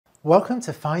Welcome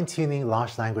to Fine-Tuning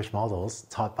Large Language Models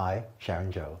taught by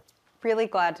Sharon Zhou. Really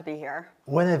glad to be here.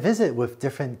 When I visit with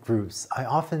different groups, I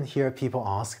often hear people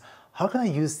ask, how can I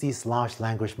use these large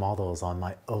language models on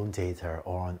my own data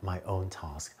or on my own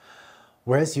task?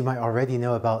 Whereas you might already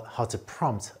know about how to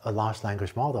prompt a large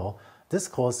language model, this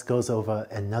course goes over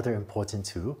another important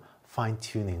tool,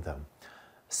 fine-tuning them.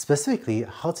 Specifically,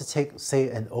 how to take, say,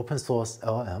 an open source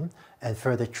LLM and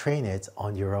further train it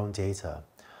on your own data.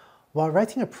 While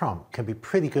writing a prompt can be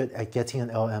pretty good at getting an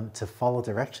LLM to follow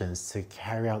directions to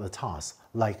carry out a task,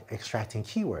 like extracting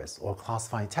keywords or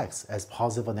classifying text as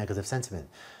positive or negative sentiment,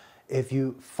 if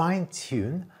you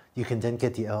fine-tune, you can then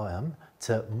get the LLM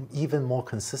to even more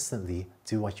consistently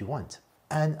do what you want.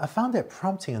 And I found that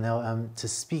prompting an LLM to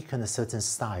speak in a certain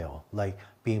style, like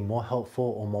being more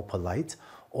helpful or more polite,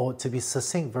 or to be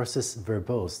succinct versus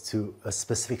verbose to a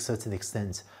specific certain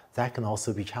extent, that can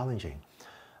also be challenging.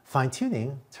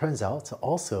 Fine-tuning turns out to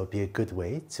also be a good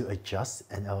way to adjust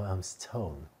an LLM's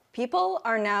tone. People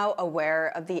are now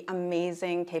aware of the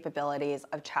amazing capabilities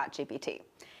of ChatGPT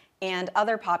and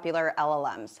other popular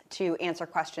LLMs to answer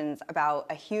questions about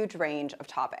a huge range of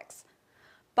topics.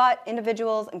 But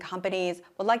individuals and companies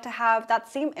would like to have that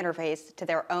same interface to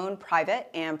their own private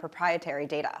and proprietary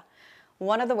data.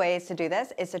 One of the ways to do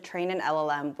this is to train an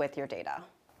LLM with your data.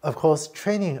 Of course,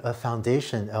 training a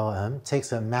foundation LLM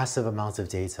takes a massive amount of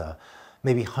data,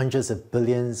 maybe hundreds of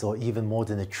billions or even more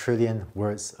than 1 trillion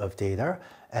words of data,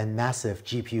 and massive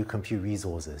GPU compute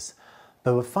resources.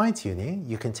 But with fine-tuning,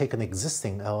 you can take an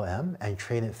existing LLM and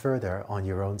train it further on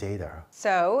your own data.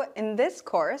 So in this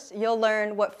course, you'll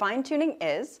learn what fine-tuning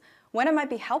is, when it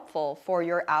might be helpful for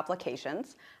your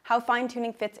applications, how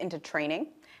fine-tuning fits into training,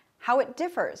 how it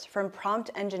differs from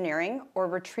prompt engineering or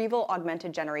retrieval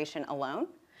augmented generation alone,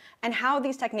 and how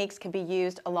these techniques can be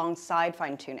used alongside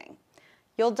fine-tuning.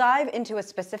 You'll dive into a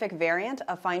specific variant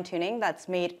of fine-tuning that's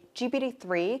made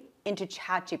GPT-3 into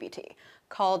ChatGPT,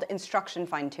 called instruction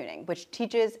fine-tuning, which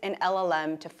teaches an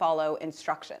LLM to follow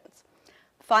instructions.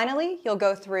 Finally, you'll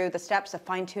go through the steps of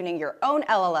fine-tuning your own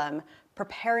LLM,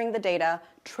 preparing the data,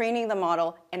 training the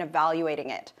model, and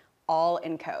evaluating it, all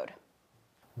in code.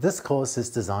 This course is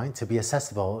designed to be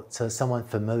accessible to someone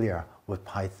familiar with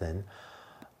Python,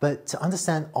 but to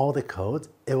understand all the code,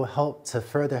 it will help to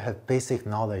further have basic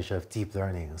knowledge of deep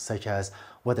learning, such as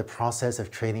what the process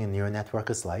of training a neural network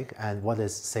is like and what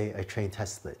is, say, a train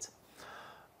test split.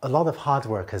 A lot of hard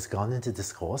work has gone into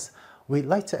this course. We'd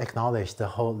like to acknowledge the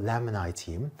whole Lamini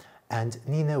team and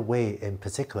Nina Wei in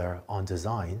particular on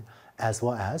design, as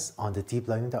well as on the deep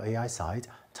learning.ai side,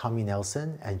 Tommy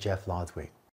Nelson and Jeff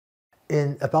Lodwick.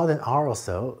 In about an hour or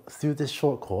so, through this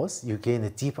short course, you gain a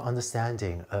deeper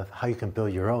understanding of how you can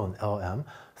build your own LLM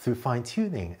through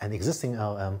fine-tuning an existing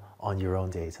LLM on your own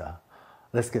data.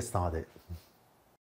 Let's get started.